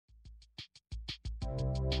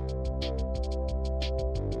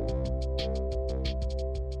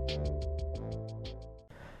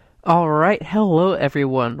All right, hello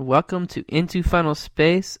everyone. Welcome to Into Final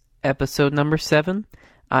Space, episode number 7.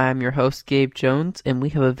 I'm your host, Gabe Jones, and we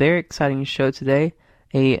have a very exciting show today.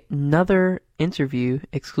 Another interview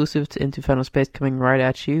exclusive to Into Final Space coming right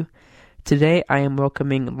at you. Today, I am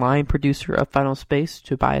welcoming line producer of Final Space,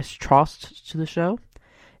 Tobias Trost, to the show,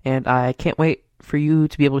 and I can't wait for you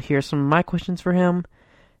to be able to hear some of my questions for him.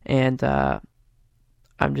 And I'm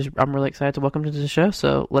really excited to welcome him to the show.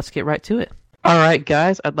 So let's get right to it. All right,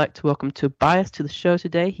 guys, I'd like to welcome Tobias to the show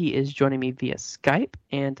today. He is joining me via Skype,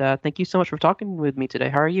 and thank you so much for talking with me today.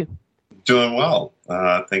 How are you? Doing well.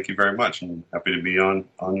 Thank you very much. I'm happy to be on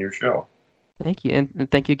your show. Thank you,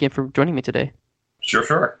 and thank you again for joining me today.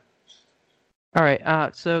 Sure. All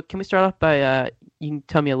right, so can we start off by you can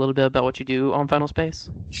tell me a little bit about what you do on Final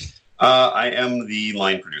Space? I am the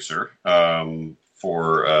line producer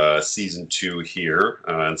for season 2 here.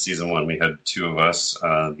 In season 1, we had 2 of us.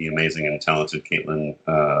 The amazing and talented Caitlin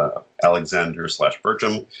Alexander /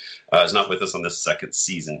 Bertram is not with us on this second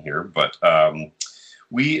season here, but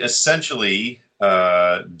we essentially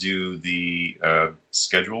do the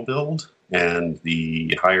schedule build and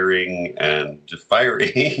the hiring and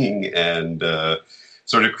firing and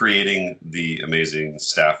sort of creating the amazing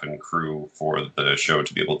staff and crew for the show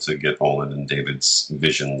to be able to get Olin and David's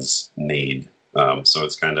visions made. So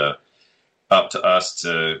it's kind of up to us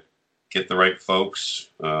to get the right folks,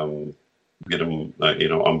 get them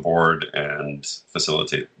on board and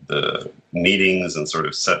facilitate the meetings and sort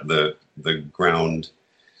of set the ground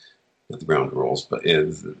rules, but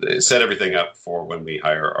set everything up for when we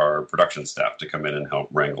hire our production staff to come in and help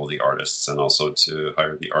wrangle the artists, and also to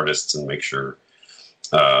hire the artists and make sure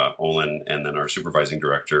Olin and then our supervising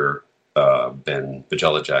director, Ben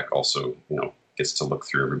Bajelajak, also, gets to look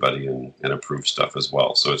through everybody and approve stuff as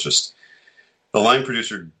well. So it's just the line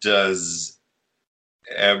producer does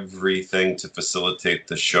everything to facilitate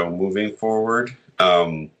the show moving forward.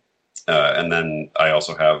 And then I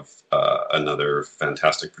also have another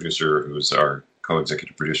fantastic producer who's our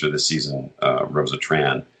co-executive producer this season, Rosa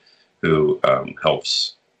Tran, who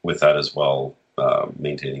helps with that as well,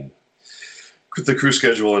 maintaining the crew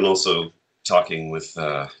schedule and also talking with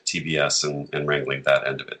TBS and wrangling that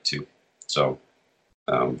end of it too. So,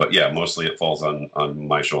 but yeah, mostly it falls on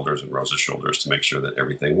my shoulders and Rosa's shoulders to make sure that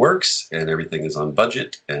everything works and everything is on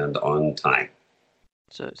budget and on time.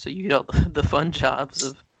 So you get all the fun jobs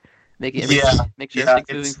of making everything, make sure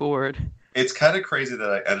everything's moving forward. It's kind of crazy that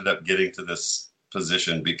I ended up getting to this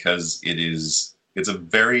position because it's a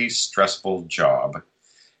very stressful job.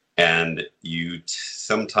 And you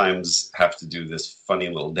sometimes have to do this funny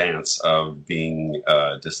little dance of being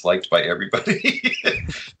disliked by everybody.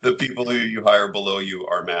 The people who you hire below you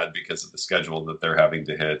are mad because of the schedule that they're having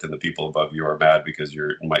to hit, and the people above you are mad because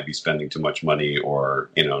you might be spending too much money or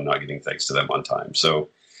not getting thanks to them on time. So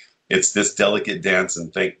it's this delicate dance,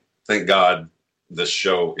 and thank God this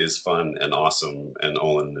show is fun and awesome, and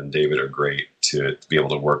Olin and David are great to be able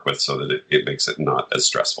to work with, so that it makes it not as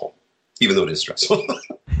stressful, even though it is stressful.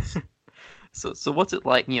 So what's it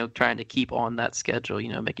like, trying to keep on that schedule,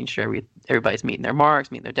 making sure everybody's meeting their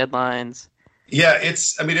marks, meeting their deadlines? Yeah,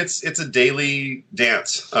 it's a daily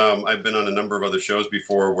dance. I've been on a number of other shows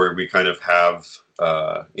before where we kind of have,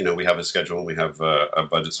 we have a schedule and we have a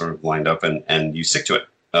budget sort of lined up, and you stick to it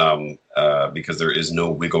because there is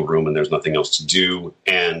no wiggle room and there's nothing else to do.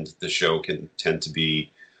 And the show can tend to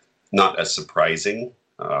be not as surprising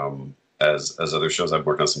as other shows. I've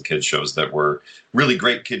worked on some kids shows that were really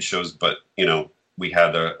great kid shows, but we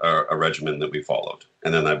had a regimen that we followed.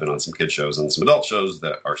 And then I've been on some kid shows and some adult shows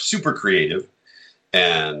that are super creative,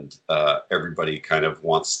 and everybody kind of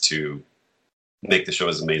wants to make the show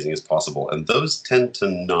as amazing as possible. And those tend to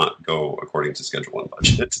not go according to schedule and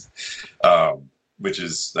budget, which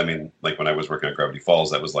is, like when I was working at Gravity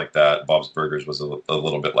Falls, that was like that. Bob's Burgers was a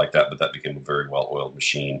little bit like that, but that became a very well-oiled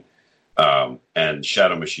machine. And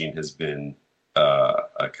Shadow Machine has been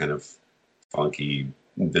a kind of funky,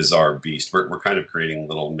 bizarre beast. We're kind of creating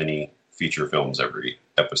little mini feature films every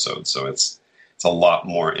episode, so it's a lot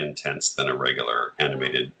more intense than a regular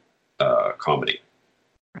animated comedy.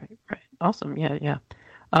 Right. Awesome. Yeah.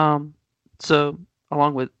 So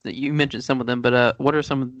along with, you mentioned some of them, but what are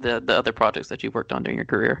some of the other projects that you've worked on during your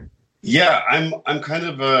career? Yeah, I'm kind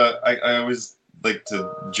of I always like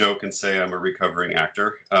to joke and say I'm a recovering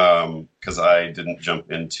actor, because I didn't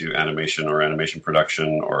jump into animation or animation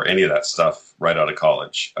production or any of that stuff right out of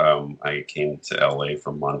college. I came to LA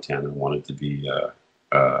from Montana and wanted to be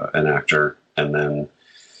an actor, and then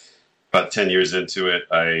about 10 years into it,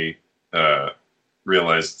 I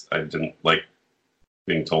realized I didn't like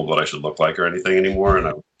being told what I should look like or anything anymore, and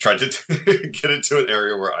I tried to get into an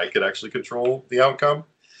area where I could actually control the outcome.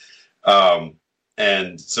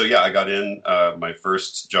 And so, yeah, I got in. My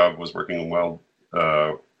first job was working on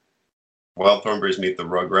Wild Thornberrys Meet the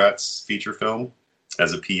Rugrats feature film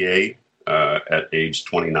as a PA at age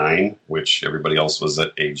 29, which everybody else was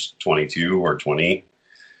at age 22 or 20.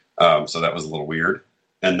 So that was a little weird.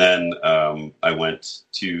 And then I went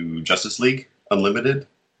to Justice League Unlimited,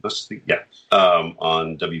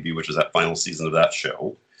 on WB, which was that final season of that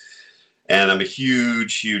show. And I'm a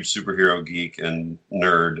huge superhero geek and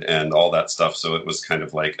nerd and all that stuff. So it was kind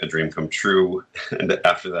of like a dream come true. And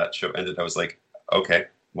after that show ended, I was like, okay,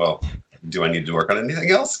 well, do I need to work on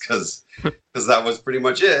anything else? Because that was pretty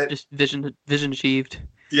much it. Just vision achieved.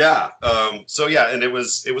 Yeah. So yeah, and it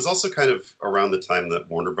was also kind of around the time that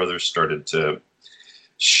Warner Brothers started to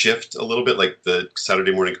shift a little bit. Like the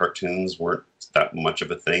Saturday morning cartoons weren't that much of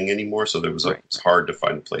a thing anymore. So there was it's hard to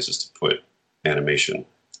find places to put animation.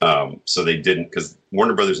 So they didn't, because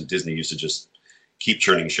Warner Brothers and Disney used to just keep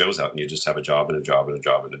churning shows out, and you just have a job and a job and a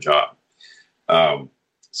job and a job.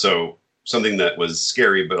 So something that was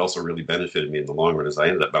scary but also really benefited me in the long run is I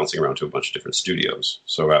ended up bouncing around to a bunch of different studios.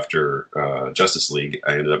 So after Justice League,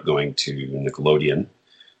 I ended up going to Nickelodeon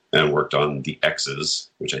and worked on The X's,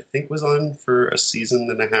 which I think was on for a season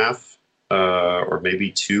and a half or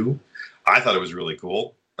maybe 2. I thought it was really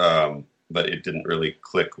cool, but it didn't really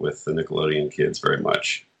click with the Nickelodeon kids very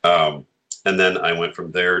much. And then I went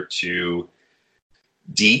from there to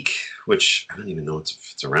Deke, which I don't even know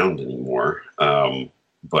if it's around anymore.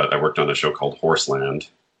 But I worked on a show called Horseland,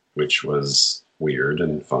 which was weird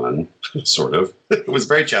and fun, sort of. It was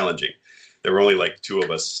very challenging. There were only like 2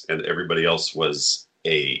 of us, and everybody else was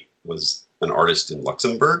an artist in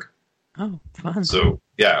Luxembourg. Oh, fun. So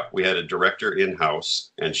yeah, we had a director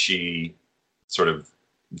in-house, and she sort of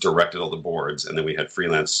directed all the boards, and then we had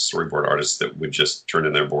freelance storyboard artists that would just turn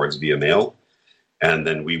in their boards via mail, and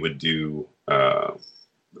then we would do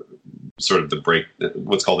sort of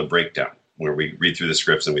what's called a breakdown, where we read through the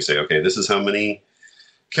scripts and we say, okay, this is how many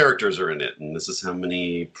characters are in it, and this is how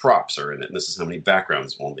many props are in it, and this is how many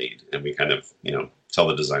backgrounds we'll need, and we kind of tell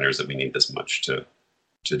the designers that we need this much to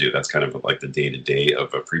do. That's kind of like the day-to-day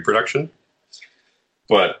of a pre-production.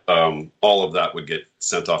 But all of that would get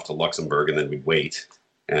sent off to Luxembourg, and then we'd wait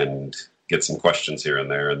and get some questions here and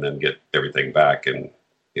there, and then get everything back, and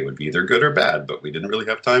it would be either good or bad, but we didn't really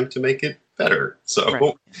have time to make it better. So,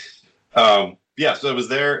 right. So I was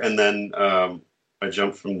there, and then I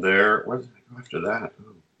jumped from there. Where did I go after that?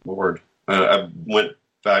 Oh, Lord. I went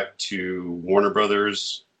back to Warner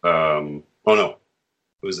Brothers. It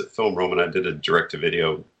was at Film Roman. I did a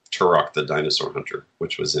direct-to-video Turok the Dinosaur Hunter,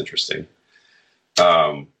 which was interesting.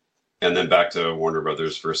 And then back to Warner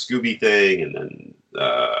Brothers for a Scooby thing, and then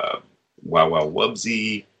Wow Wow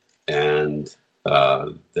Wubsy, and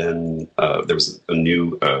then there was a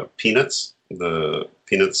new Peanuts, the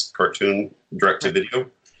Peanuts cartoon direct-to-video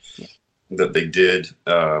that they did.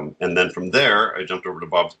 And then from there, I jumped over to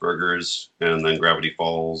Bob's Burgers, and then Gravity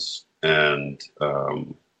Falls, and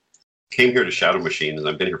came here to Shadow Machine, and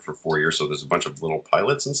I've been here for 4 years, so there's a bunch of little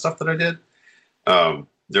pilots and stuff that I did.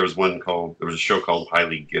 There was a show called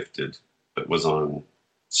Highly Gifted that was on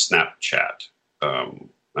Snapchat.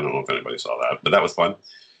 I don't know if anybody saw that, but that was fun.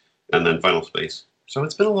 And then Final Space. So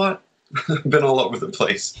it's been a lot. Been all over the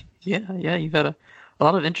place. Yeah, you've had a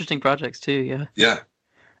lot of interesting projects too. Yeah. Yeah.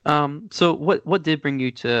 So what did bring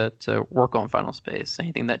you to work on Final Space?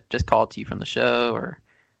 Anything that just called to you from the show, or?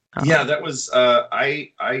 Yeah, that was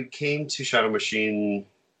I came to Shadow Machine,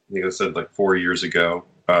 I think I said like 4 years ago,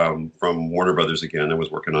 from Warner Brothers again. I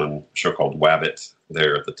was working on a show called Wabbit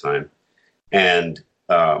there at the time. And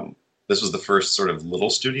this was the first sort of little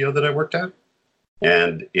studio that I worked at.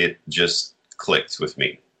 And it just clicked with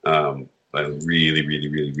me. I really, really,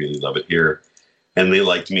 really, really love it here. And they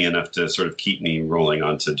liked me enough to sort of keep me rolling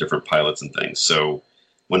onto different pilots and things. So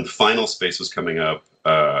when Final Space was coming up,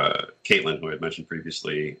 Caitlin, who I had mentioned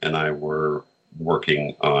previously, and I were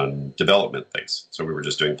working on development things. So we were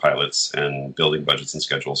just doing pilots and building budgets and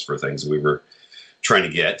schedules for things we were trying to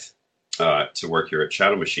get to work here at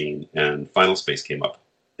Shadow Machine, and Final Space came up.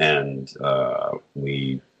 And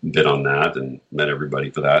we bid on that and met everybody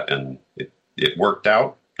for that, and it worked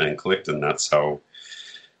out and clicked, and that's how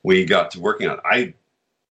we got to working on it.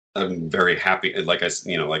 I'm very happy. Like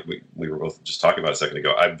we were both just talking about a second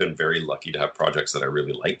ago, I've been very lucky to have projects that I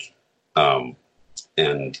really like.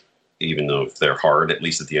 And even though if they're hard, at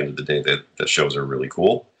least at the end of the day, the shows are really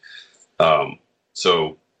cool.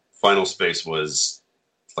 So Final Space was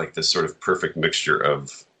like this sort of perfect mixture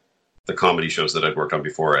of the comedy shows that I'd worked on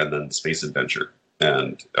before and then space adventure.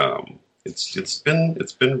 And it's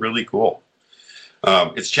been really cool.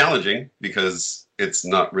 It's challenging because it's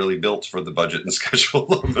not really built for the budget and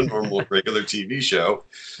schedule of a normal regular TV show.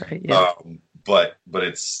 Right. Yeah. But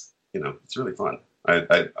it's, it's really fun.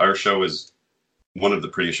 Our show is one of the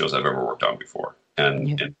prettiest shows I've ever worked on before,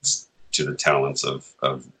 and it's to the talents of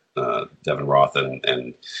Devin Roth and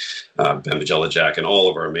Ben Jack and all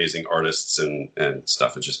of our amazing artists and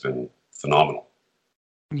stuff. It's just been phenomenal.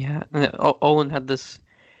 Yeah, and Olin had this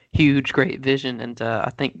huge, great vision, and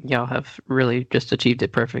I think y'all have really just achieved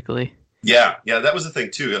it perfectly. Yeah, that was the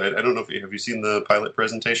thing too. I don't know if have you seen the pilot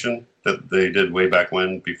presentation that they did way back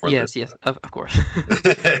when before? Yes, of course.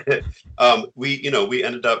 We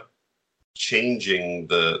ended up changing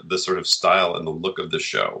the sort of style and the look of the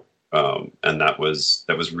show, and that was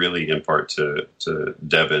really in part to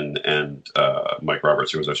Devin and Mike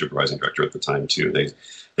Roberts, who was our supervising director at the time too.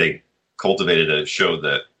 They cultivated a show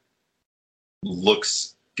that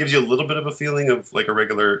gives you a little bit of a feeling of like a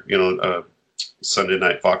regular Sunday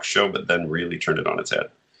night Fox show, but then really turned it on its head.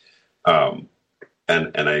 And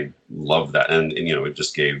I love that. And it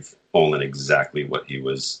just gave Olin exactly what he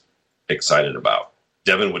was excited about.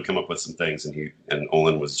 Devin would come up with some things and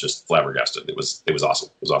Olin was just flabbergasted. It was awesome.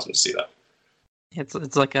 It was awesome to see that.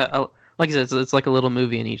 It's like like you said, it's like a little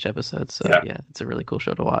movie in each episode. So yeah, it's a really cool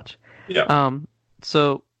show to watch. Yeah.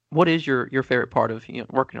 So what is your favorite part of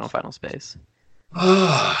working on Final Space?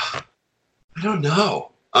 I don't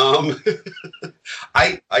know.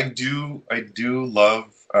 I do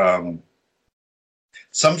love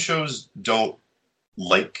some shows don't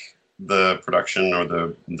like the production or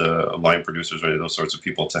the line producers or any of those sorts of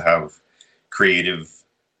people to have creative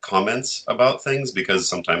comments about things, because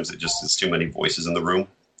sometimes it just is too many voices in the room,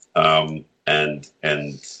 and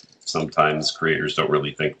sometimes creators don't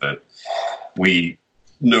really think that we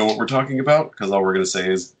know what we're talking about, because all we're going to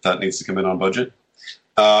say is that needs to come in on budget.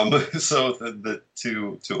 So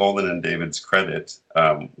to Olin and David's credit,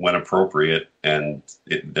 when appropriate, and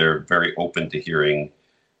they're very open to hearing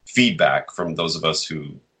feedback from those of us who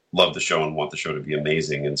love the show and want the show to be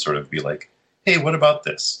amazing, and sort of be like, hey, what about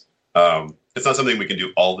this? It's not something we can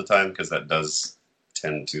do all the time, because that does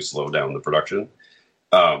tend to slow down the production.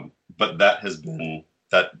 But that has been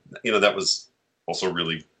that was also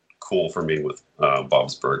really cool for me with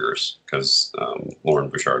Bob's Burgers, because Lauren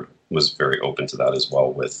Bouchard was very open to that as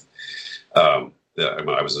well. With I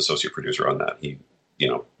was associate producer on that. He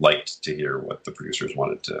liked to hear what the producers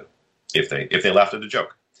wanted to, if they laughed at a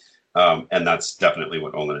joke, and that's definitely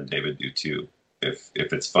what Olin and David do too. If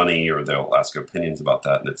it's funny, or they'll ask opinions about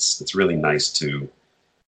that, and it's really nice to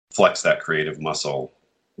flex that creative muscle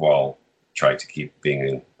while trying to keep being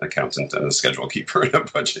an accountant and a schedule keeper and a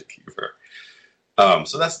budget keeper.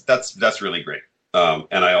 So that's really great.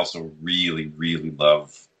 And I also really, really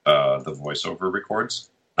love the voiceover records.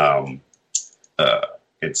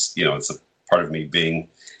 It's a part of me being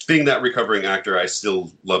that recovering actor. I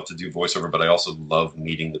still love to do voiceover, but I also love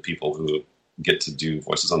meeting the people who get to do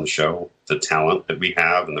voices on the show. The talent that we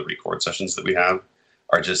have and the record sessions that we have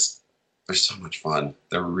they're so much fun.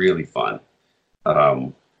 They're really fun.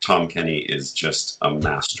 Tom Kenny is just a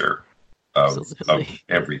master of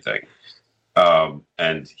everything.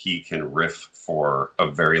 And he can riff for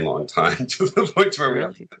a very long time, to the point where we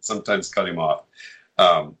have to sometimes cut him off.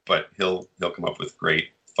 But he'll come up with great,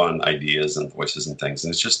 fun ideas and voices and things,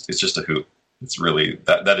 and it's just a hoot. It's really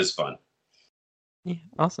that is fun. Yeah,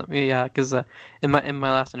 awesome. Yeah, because in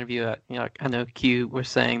my last interview, I know Q was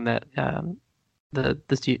saying that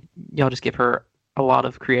y'all just give her a lot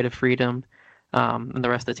of creative freedom, and the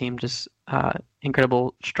rest of the team just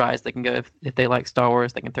incredible strides they can go. If they like Star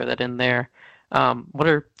Wars, they can throw that in there. What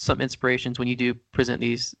are some inspirations when you do present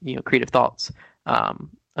these creative thoughts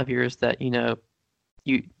of yours that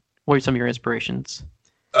what are some of your inspirations?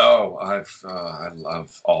 Oh, I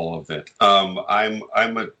love all of it.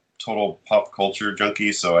 I'm a total pop culture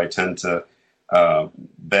junkie, so I tend to.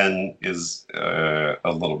 Ben is a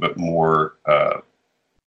little bit more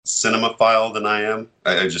cinemaphile than I am.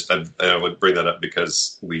 I would bring that up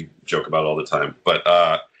because we joke about it all the time.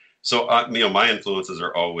 But so my influences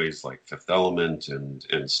are always like Fifth Element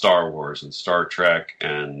and Star Wars and Star Trek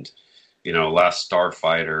and Last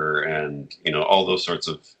Starfighter and all those sorts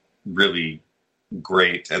of really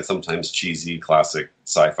great and sometimes cheesy classic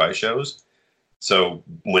sci-fi shows. So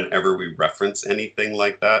whenever we reference anything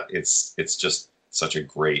like that, it's just such a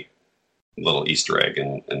great little Easter egg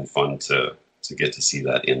and fun to get to see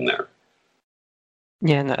that in there.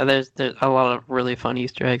 Yeah, no, there's a lot of really fun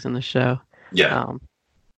Easter eggs in the show. Yeah.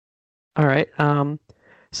 All right.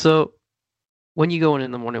 So when you go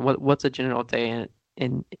in the morning, what's a general day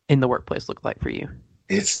in the workplace look like for you?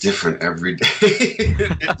 It's different every day.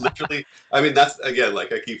 It literally, I mean, that's, again,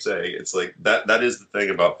 like I keep saying, it's like that is the thing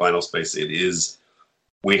about Final Space. It is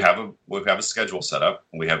we have a schedule set up,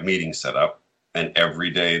 we have meetings set up, and every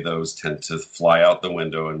day those tend to fly out the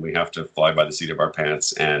window, and we have to fly by the seat of our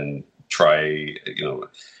pants and try.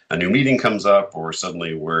 A new meeting comes up, or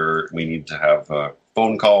suddenly we need to have a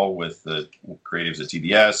phone call with the creatives at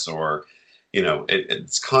TBS, or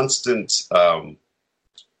it's constant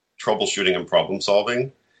troubleshooting and problem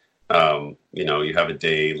solving. You have a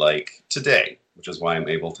day like today, which is why I'm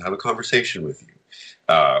able to have a conversation with you.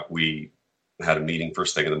 We had a meeting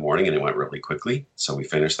first thing in the morning, and it went really quickly, so we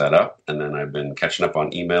finished that up. And then I've been catching up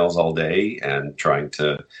on emails all day and trying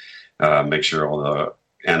to make sure all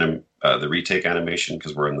the retake animation,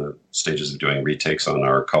 because we're in the stages of doing retakes on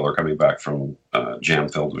our color coming back from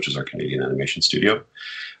Jam-Filled, which is our Canadian animation studio.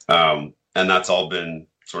 And that's all been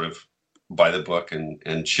sort of by the book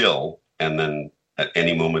and chill. And then at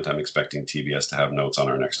any moment, I'm expecting TBS to have notes on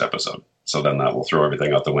our next episode. So then that will throw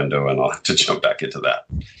everything out the window, and I'll have to jump back into that.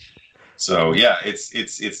 So yeah,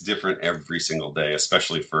 it's different every single day,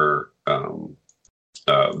 especially for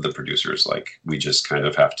the producers. Like, we just kind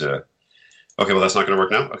of have to. Okay, well, that's not going to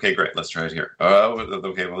work now. Okay, great. Let's try it here.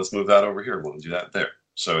 Okay, well, let's move that over here. We'll do that there.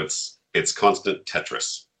 So it's constant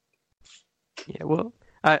Tetris. Yeah, well,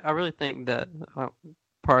 I really think that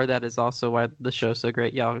part of that is also why the show's so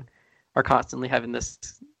great. Y'all are constantly having this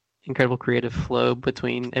incredible creative flow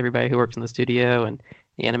between everybody who works in the studio and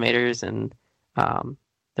the animators and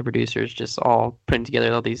the producers, just all putting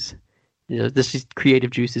together all these, these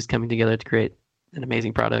creative juices coming together to create an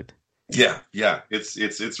amazing product. Yeah,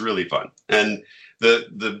 it's really fun. And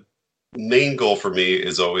the main goal for me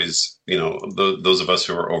is always, those of us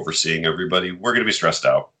who are overseeing everybody, we're going to be stressed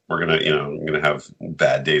out. We're going to have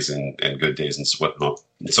bad days and good days and whatnot,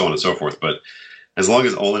 and so on and so forth. But as long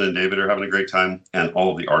as Olin and David are having a great time and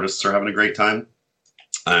all of the artists are having a great time,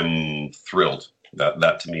 I'm thrilled.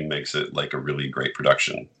 That to me makes it like a really great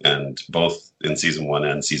production. And both in season 1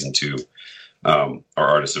 and season 2, our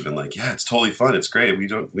artists have been like, yeah, it's totally fun. It's great. We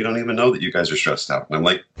don't even know that you guys are stressed out. And I'm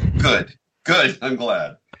like, good. I'm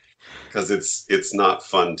glad, because it's not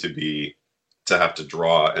fun to have to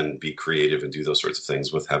draw and be creative and do those sorts of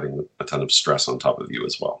things with having a ton of stress on top of you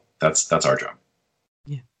as well. That's our job.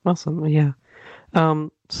 Yeah. Awesome. Yeah.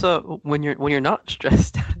 So when you're not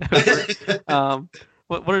stressed out,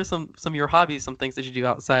 what are some of your hobbies, some things that you do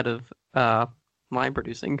outside of line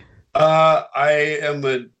producing? I am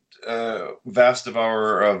a vast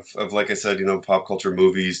devourer of, like I said, pop culture,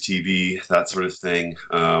 movies, TV, that sort of thing.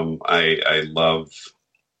 I love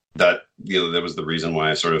that. That was the reason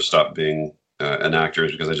why I sort of stopped being an actor,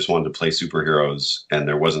 is because I just wanted to play superheroes, and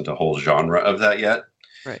there wasn't a whole genre of that yet.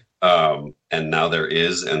 Right. And now there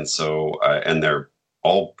is, and so and they're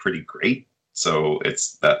all pretty great. So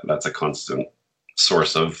that's a constant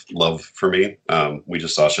source of love for me. We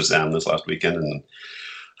just saw Shazam this last weekend, and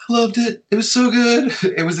I loved it. It was so good.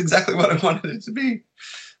 It was exactly what I wanted it to be.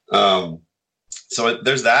 So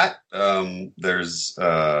there's that.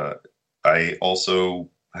 I also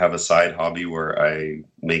have a side hobby where I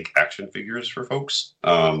make action figures for folks.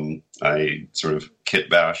 I sort of kit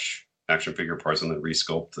bash action figure parts and then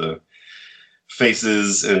resculpt the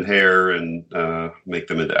faces and hair and make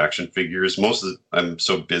them into action figures. I'm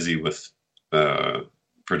so busy with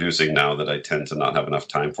producing now that I tend to not have enough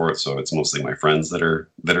time for it. So it's mostly my friends that are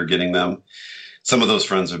getting them. Some of those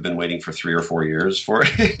friends have been waiting for 3 or 4 years for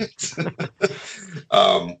it.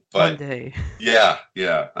 But one day. Yeah.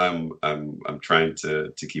 I'm trying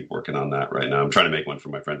to keep working on that right now. I'm trying to make one for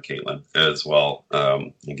my friend Caitlin as well,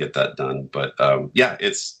 and get that done. But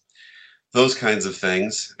it's those kinds of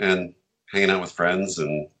things, and hanging out with friends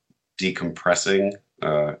and decompressing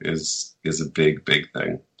is a big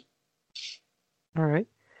thing. All right.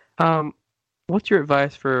 What's your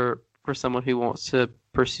advice for someone who wants to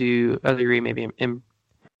pursue a degree, maybe in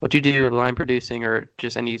what you do, line producing, or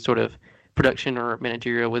just any sort of production or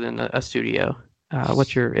managerial within a studio?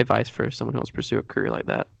 What's your advice for someone who wants to pursue a career like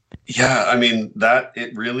that? Yeah, I mean, that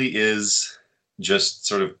it really is just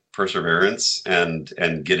sort of perseverance and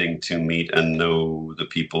getting to meet and know the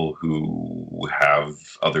people who have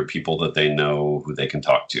other people that they know who they can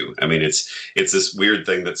talk to. I mean, it's this weird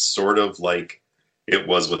thing that's sort of like it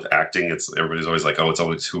was with acting. Everybody's always like, oh, it's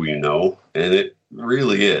always who you know, and it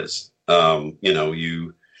really is. I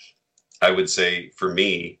would say for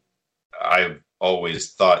me, I've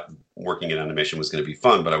always thought working in animation was going to be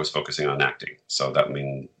fun, but I was focusing on acting, so that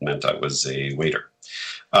meant I was a waiter.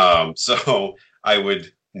 So I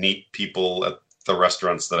would meet people at the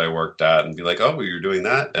restaurants that I worked at and be like, oh, well, you're doing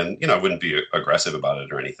that, and I wouldn't be aggressive about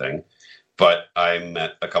it or anything, but I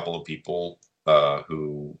met a couple of people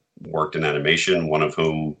who worked in animation, one of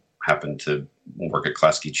whom happened to work at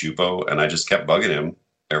Klasky Csupo, and I just kept bugging him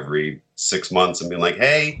every 6 months and being like,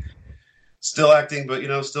 hey, still acting, but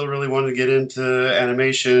still really wanted to get into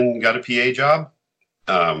animation. Got a PA job,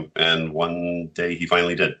 and one day he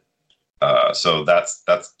finally did. So that's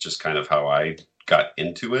just kind of how I got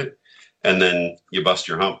into it. And then you bust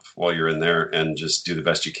your hump while you're in there and just do the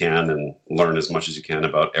best you can and learn as much as you can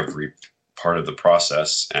about every part of the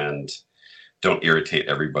process and don't irritate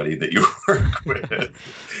everybody that you work with.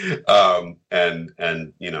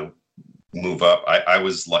 And move up. I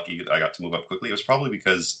was lucky that I got to move up quickly. It was probably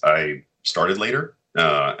because I started later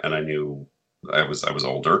and I knew I was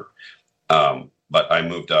older. But I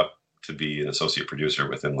moved up to be an associate producer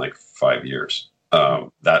within like 5 years.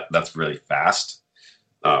 That's really fast.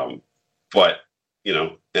 But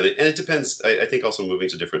and it depends. I think also moving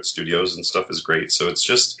to different studios and stuff is great. So it's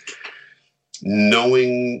just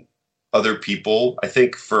knowing other people. I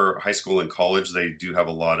think for high school and college, they do have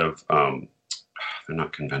a lot of, they're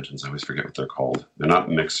not conventions. I always forget what they're called. They're not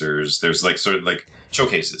mixers. There's like sort of like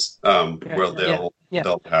showcases where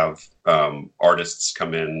they'll have artists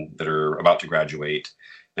come in that are about to graduate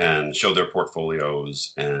and show their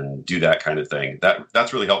portfolios and do that kind of thing.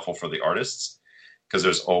 That's really helpful for the artists because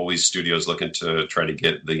there's always studios looking to try to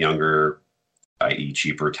get the younger, i.e.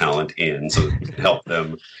 cheaper talent in so that can help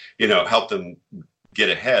them, help them get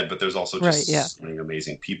ahead. But there's also just so many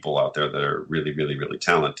amazing people out there that are really, really, really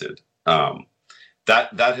talented.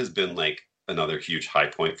 That has been like another huge high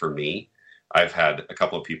point for me. I've had a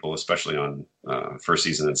couple of people, especially on first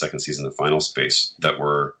season and second season of Final Space, that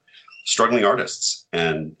were struggling artists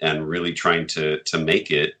and really trying to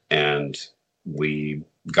make it. And we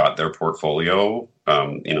got their portfolio.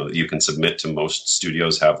 You can submit to most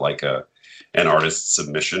studios have like an artist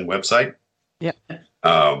submission website. Yeah.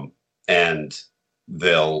 And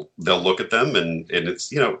they'll look at them and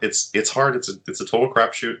it's it's hard. It's a total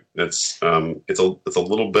crapshoot. It's a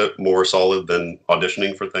little bit more solid than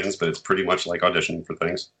auditioning for things, but it's pretty much like auditioning for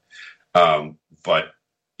things. But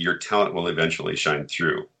your talent will eventually shine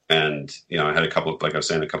through. And I had a couple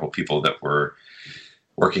of people that were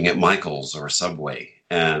working at Michael's or Subway,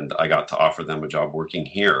 and I got to offer them a job working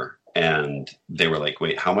here, and they were like,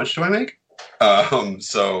 "Wait, how much do I make?"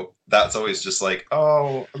 So that's always just like,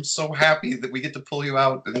 oh, I'm so happy that we get to pull you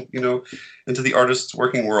out and, into the artist's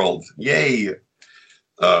working world. Yay.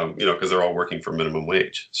 Because they're all working for minimum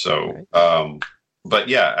wage. So, but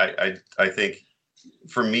yeah, I think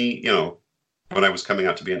for me, when I was coming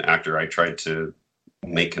out to be an actor, I tried to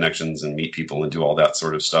make connections and meet people and do all that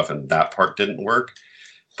sort of stuff. And that part didn't work.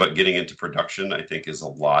 But getting into production, I think, is a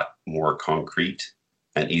lot more concrete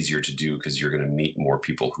and easier to do because you're going to meet more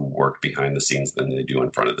people who work behind the scenes than they do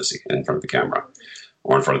in front of the camera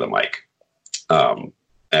or in front of the mic.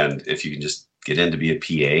 And if you can just get in to be a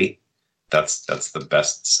PA, that's the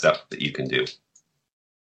best step that you can do.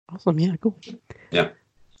 Awesome. Yeah. Cool. Yeah.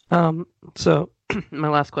 So my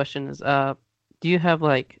last question is, do you have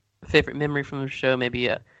like a favorite memory from the show? Maybe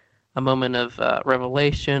a moment of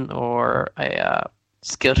revelation or a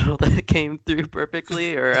schedule that came through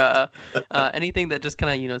perfectly, or anything that just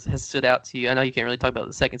kind of has stood out to you. I know you can't really talk about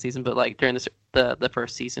the second season, but like during the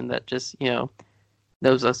first season, that just that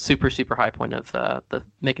was a super high point of the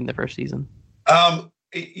making the first season.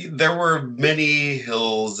 There were many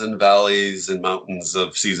hills and valleys and mountains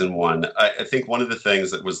of season one. I think one of the things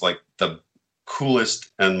that was like the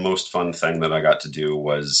coolest and most fun thing that I got to do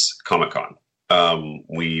was Comic-Con.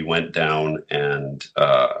 We went down and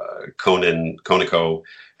Konico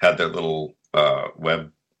had their little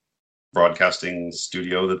web broadcasting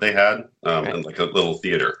studio that they had, and like a little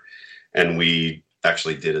theater. And we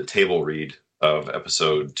actually did a table read of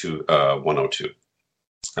episode 102,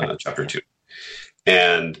 chapter 2.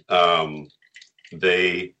 And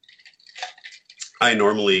I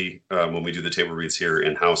normally, when we do the table reads here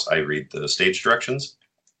in-house, I read the stage directions.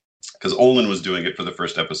 Because Olin was doing it for the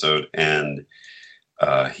first episode, and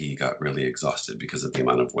he got really exhausted because of the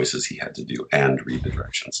amount of voices he had to do and read the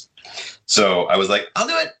directions. So I was like, I'll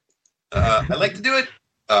do it. I like to do it.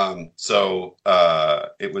 So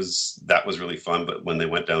that was really fun. But when they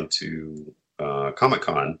went down to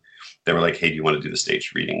Comic-Con, they were like, hey, do you want to do the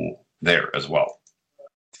stage reading there as well?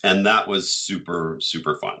 And that was super,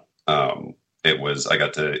 super fun. I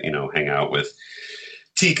got to, hang out with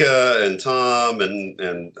Tika and Tom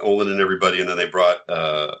and Olin and everybody, and then they brought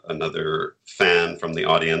another fan from the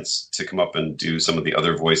audience to come up and do some of the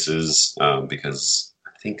other voices because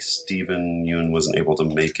I think Stephen Yoon wasn't able to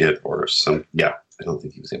make it, I don't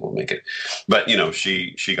think he was able to make it. But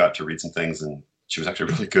she got to read some things, and she was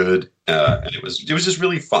actually really good, and it was just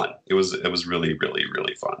really fun. It was really, really,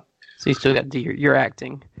 really fun. So you still got to do your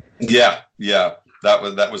acting. Yeah,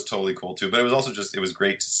 that was totally cool too. But it was also it was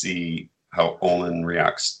great to see how Olin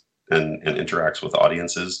reacts and interacts with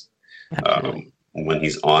audiences when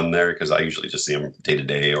he's on there, because I usually just see him day to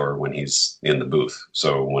day or when he's in the booth.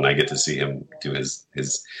 So when I get to see him do his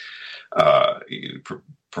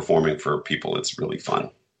performing for people, it's really fun.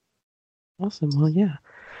 Awesome. Well, yeah.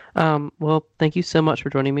 Well, thank you so much for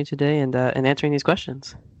joining me today and answering these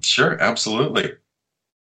questions. Sure, absolutely.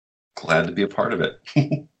 Glad to be a part of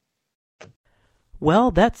it.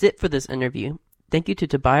 Well, that's it for this interview. Thank you to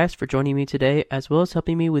Tobias for joining me today, as well as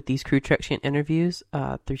helping me with these Crew Trek Chant interviews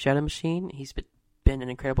through Shadow Machine. He's been an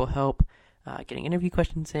incredible help getting interview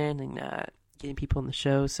questions in and getting people on the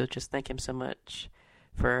show, so just thank him so much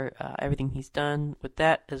for everything he's done with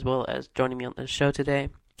that, as well as joining me on the show today.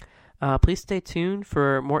 Please stay tuned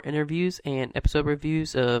for more interviews and episode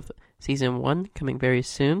reviews of Season 1 coming very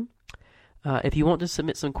soon. If you want to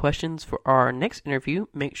submit some questions for our next interview,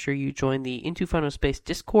 make sure you join the Into Final Space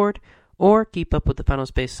Discord or keep up with the Final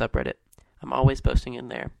Space subreddit. I'm always posting in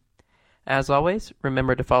there. As always,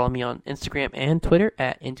 remember to follow me on Instagram and Twitter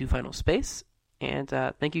at Into Final Space. And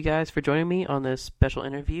thank you guys for joining me on this special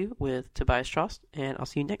interview with Tobias Trost, and I'll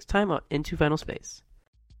see you next time on Into Final Space.